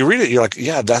you read it, you're like,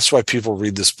 yeah, that's why people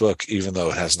read this book, even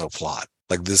though it has no plot.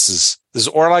 Like this is,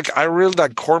 or like I really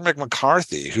like Cormac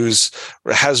McCarthy,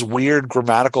 has weird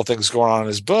grammatical things going on in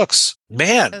his books.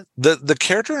 Man, the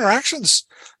character interactions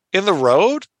in The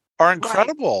Road are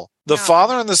incredible. Right. The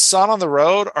father and the son on The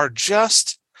Road are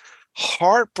just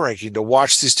heartbreaking to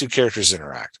watch these two characters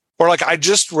interact. Or like I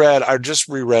just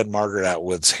reread Margaret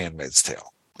Atwood's Handmaid's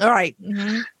Tale. All right.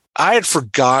 Mm-hmm. I had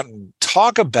forgotten,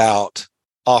 talk about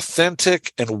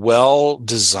authentic and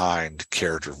well-designed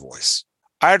character voice.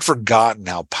 I had forgotten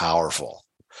how powerful,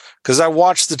 because I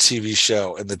watched the TV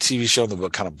show, and the TV show and the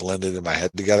book kind of blended in my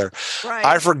head together. Right.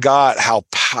 I forgot how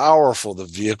powerful the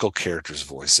vehicle character's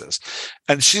voice is.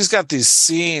 And she's got these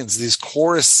scenes, these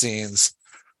chorus scenes,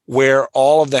 where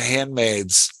all of the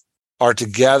handmaids are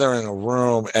together in a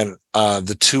room, and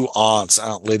the two aunts,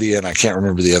 Aunt Lydia, and I can't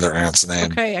remember the other aunt's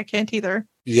name. Okay, I can't either.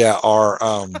 Yeah, are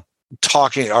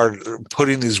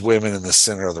putting these women in the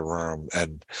center of the room,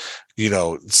 and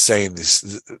saying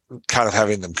these, kind of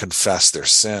having them confess their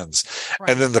sins.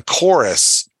 Right. And then the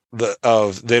chorus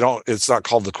it's not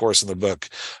called the chorus in the book,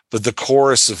 but the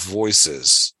chorus of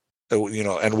voices,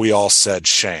 and we all said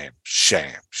shame,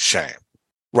 shame, shame.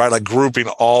 Right, like grouping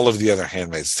all of the other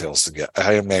handmaidens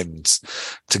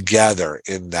together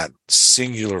in that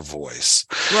singular voice.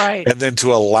 Right. And then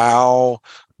to allow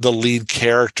the lead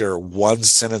character one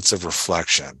sentence of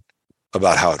reflection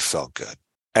about how it felt good.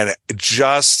 And it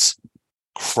just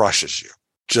crushes you.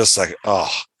 Just like,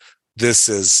 but it's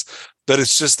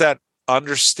just that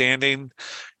understanding,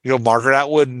 Margaret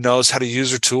Atwood knows how to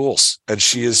use her tools, and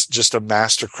she is just a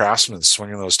master craftsman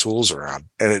swinging those tools around.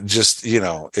 And it just,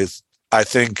 I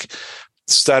think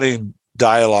studying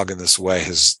dialogue in this way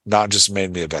has not just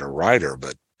made me a better writer,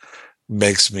 but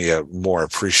makes me a more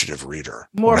appreciative reader.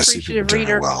 More appreciative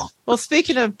reader. Well,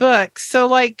 speaking of books, so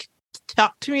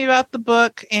talk to me about the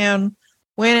book and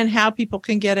when and how people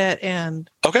can get it and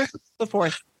so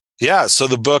forth. Yeah, so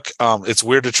the book, it's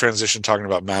weird to transition talking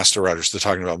about master writers to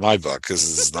talking about my book, because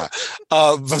this is not.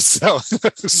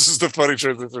 This is the funny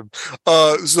transition.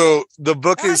 So the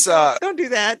book is. Don't do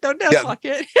that. Don't talk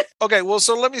it. Okay, well,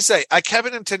 so let me say, I kept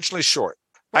it intentionally short.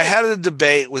 Right. I had a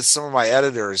debate with some of my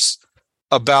editors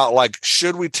about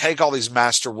should we take all these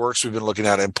master works we've been looking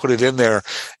at and put it in there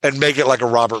and make it like a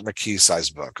Robert McKee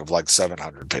sized book of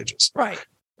 700 pages. Right.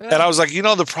 And I was like,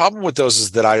 the problem with those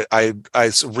is that I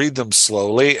read them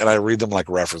slowly, and I read them like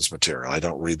reference material. I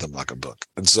don't read them like a book.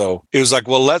 And so it was like,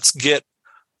 well, let's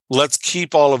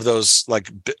keep all of those,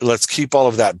 let's keep all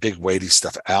of that big weighty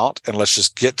stuff out, and let's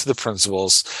just get to the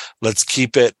principles. Let's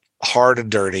keep it hard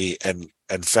and dirty and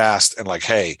fast, and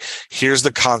hey, here's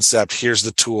the concept, here's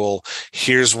the tool,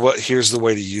 here's the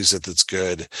way to use it that's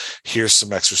good. Here's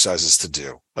some exercises to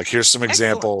do. Here's some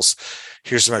examples.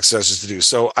 Here's some exercises to do.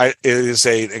 So it is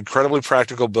an incredibly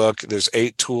practical book. There's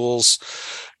 8 tools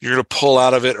you're going to pull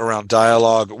out of it around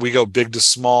dialogue. We go big to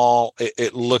small.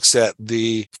 It looks at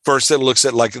the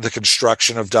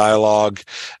construction of dialogue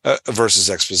versus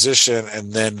exposition,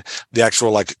 and then the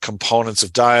actual components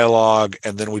of dialogue.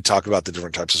 And then we talk about the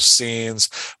different types of scenes.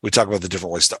 We talk about the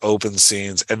different ways to open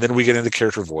scenes. And then we get into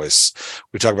character voice.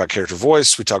 We talk about character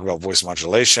voice. We talk about voice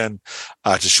modulation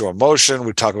to show emotion.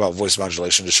 We talk about voice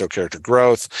modulation to show character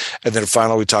growth. And then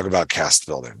finally, we talk about cast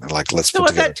building. And let's so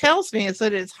what that tells me is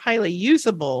that it's highly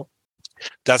usable.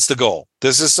 That's the goal.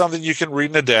 This is something you can read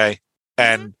in a day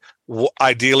and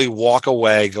ideally walk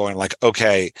away going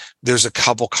okay, there's a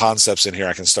couple concepts in here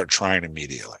I can start trying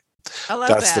immediately. I love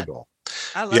That's that. the goal.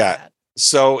 I love that.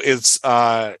 So it's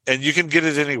and you can get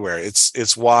it anywhere.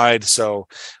 It's wide. So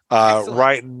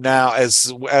right now,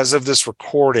 as of this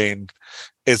recording,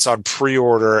 it's on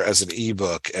pre-order as an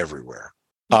ebook everywhere.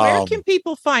 Where can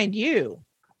people find you?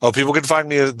 Oh, people can find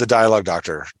me at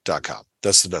thedialoguedoctor.com.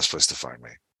 That's the best place to find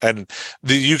me. And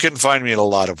you can find me in a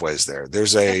lot of ways there.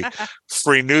 There's a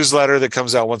free newsletter that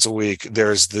comes out once a week.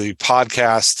 There's the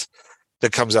podcast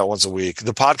that comes out once a week.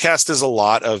 The podcast is a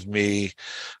lot of me.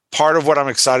 Part of what I'm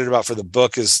excited about for the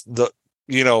book is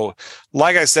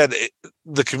like I said,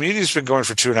 the community's been going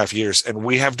for 2.5 years, and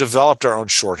we have developed our own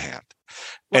shorthand.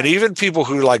 Right. And even people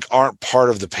who aren't part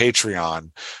of the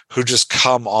Patreon, who just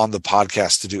come on the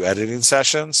podcast to do editing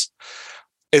sessions,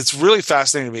 it's really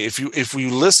fascinating to me. If we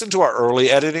listen to our early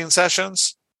editing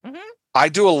sessions, I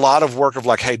do a lot of work of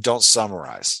hey, don't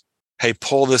summarize. Hey,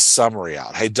 pull this summary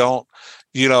out. Hey, don't,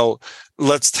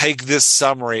 let's take this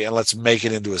summary and let's make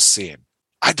it into a scene.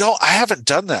 I haven't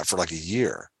done that for a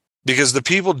year, because the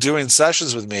people doing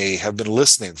sessions with me have been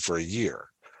listening for a year.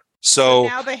 So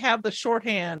now they have the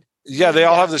shorthand. Yeah, they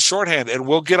all have the shorthand, and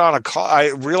we'll get on a call. I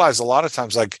realize a lot of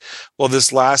times,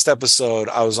 this last episode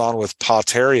I was on with Pa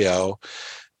Terrio,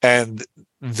 and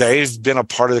they've been a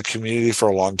part of the community for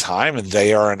a long time, and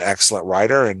they are an excellent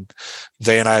writer, and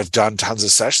they and I have done tons of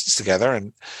sessions together.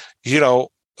 And,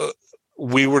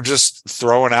 we were just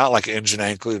throwing out engine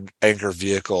anchor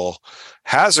vehicle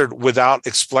hazard without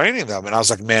explaining them. And I was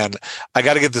like, man, I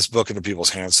got to get this book into people's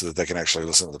hands so that they can actually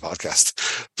listen to the podcast.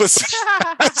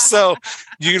 So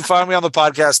you can find me on the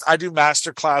podcast. I do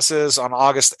master classes on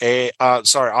August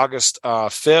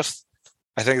 5th.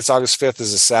 I think it's August 5th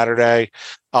is a Saturday.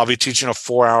 I'll be teaching a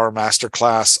 4-hour master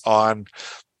class on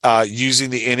using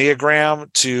the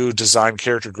Enneagram to design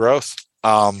character growth.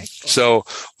 So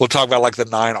we'll talk about the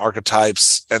 9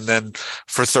 archetypes, and then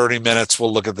for 30 minutes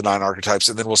we'll look at the 9 archetypes,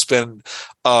 and then we'll spend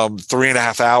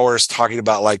 3.5 hours talking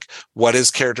about what is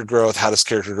character growth, how does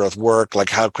character growth work,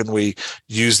 how can we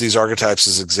use these archetypes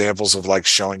as examples of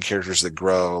showing characters that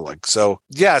grow. So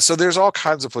there's all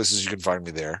kinds of places you can find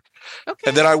me there. Okay.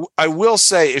 And then I will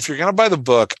say, if you're going to buy the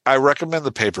book, I recommend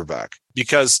the paperback,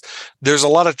 because there's a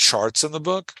lot of charts in the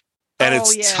book. And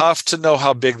it's tough to know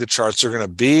how big the charts are going to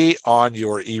be on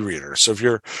your e-reader. So if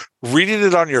you're reading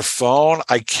it on your phone,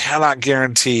 I cannot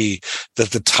guarantee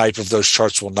that the type of those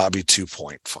charts will not be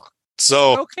 2-point font.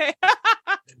 So,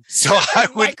 so I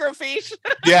would, microfiche.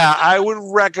 I would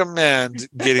recommend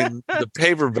getting the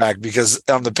paperback, because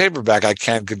on the paperback I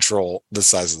can control the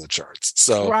size of the charts.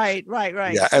 So right.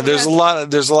 Yeah, and there's a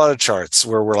lot of charts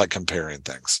where we're comparing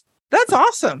things. That's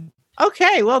awesome.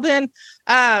 Okay, well then,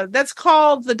 that's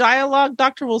called The Dialogue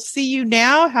Doctor Will See You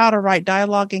Now, How to Write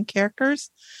Dialogue and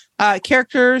Characters.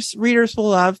 Characters readers will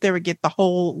love. They would get the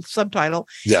whole subtitle.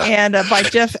 Yeah. And by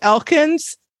Jeff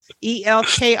Elkins,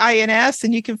 Elkins.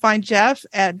 And you can find Jeff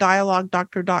at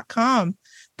dialoguedoctor.com.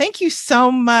 Thank you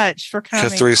so much for coming.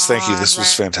 Catherice, thank you. This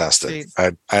was fantastic.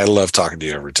 I love talking to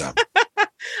you every time.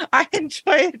 I enjoy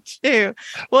it too.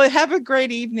 Well, have a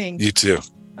great evening. You too.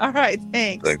 All right.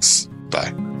 Thanks. Thanks.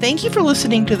 Bye. Thank you for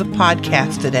listening to the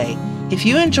podcast today. If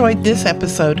you enjoyed this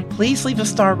episode, please leave a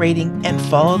star rating and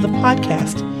follow the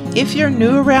podcast. If you're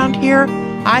new around here,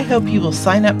 I hope you will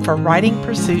sign up for Writing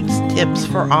Pursuits Tips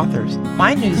for Authors,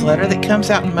 my newsletter that comes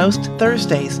out most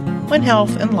Thursdays when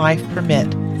health and life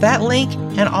permit. That link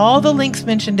and all the links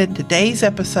mentioned in today's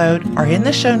episode are in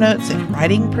the show notes at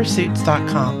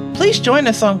writingpursuits.com. Please join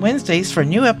us on Wednesdays for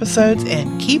new episodes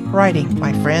and keep writing,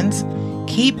 my friends.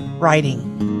 Keep writing.